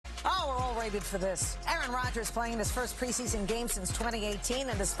celebrated for this. Aaron Rodgers playing his first preseason game since 2018,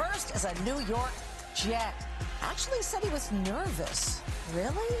 and his first as a New York Jet. Actually said he was nervous.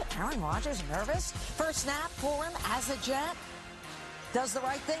 Really? Aaron Rodgers nervous? First snap for him as a Jet. Does the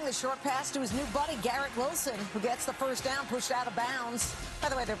right thing, the short pass to his new buddy, Garrett Wilson, who gets the first down, pushed out of bounds. By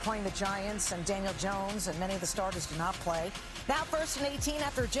the way, they're playing the Giants, and Daniel Jones and many of the starters do not play. Now 1st and 18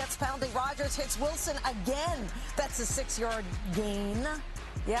 after Jets penalty. Rodgers hits Wilson again. That's a 6-yard gain.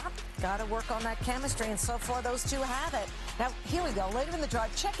 Yeah, got to work on that chemistry, and so far those two have it. Now, here we go. Later in the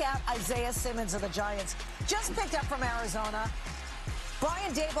drive, check out Isaiah Simmons of the Giants. Just picked up from Arizona.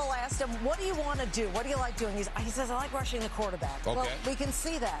 Brian Daboll asked him, what do you want to do? What do you like doing? He says, I like rushing the quarterback. Okay. Well, we can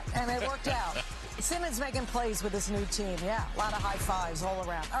see that, and it worked out. Simmons making plays with his new team. Yeah, a lot of high fives all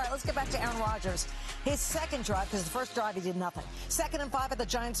around. All right, let's get back to Aaron Rodgers. His second drive, because the first drive he did nothing. 2nd and 5 at the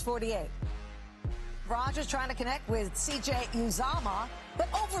Giants' 48. Rodgers trying to connect with C.J. Uzomah, but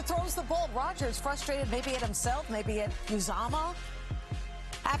overthrows the ball. Rodgers frustrated maybe at himself, maybe at Uzomah.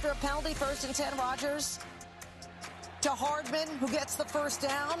 After a penalty, 1st and 10, Rodgers to Hardman, who gets the first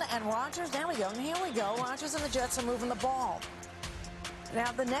down, and Rodgers, here we go. Rodgers and the Jets are moving the ball.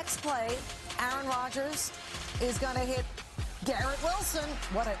 Now, the next play, Aaron Rodgers is going to hit Garrett Wilson.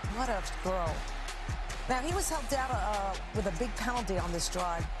 What a throw. Now, he was helped out with a big penalty on this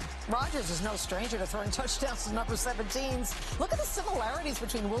drive. Rodgers is no stranger to throwing touchdowns to number 17s. Look at the similarities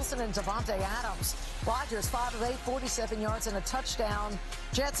between Wilson and Davante Adams. Rodgers, 5 of 8, 47 yards and a touchdown.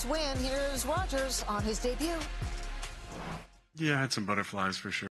 Jets win. Here's Rodgers on his debut. Yeah, I had some butterflies for sure.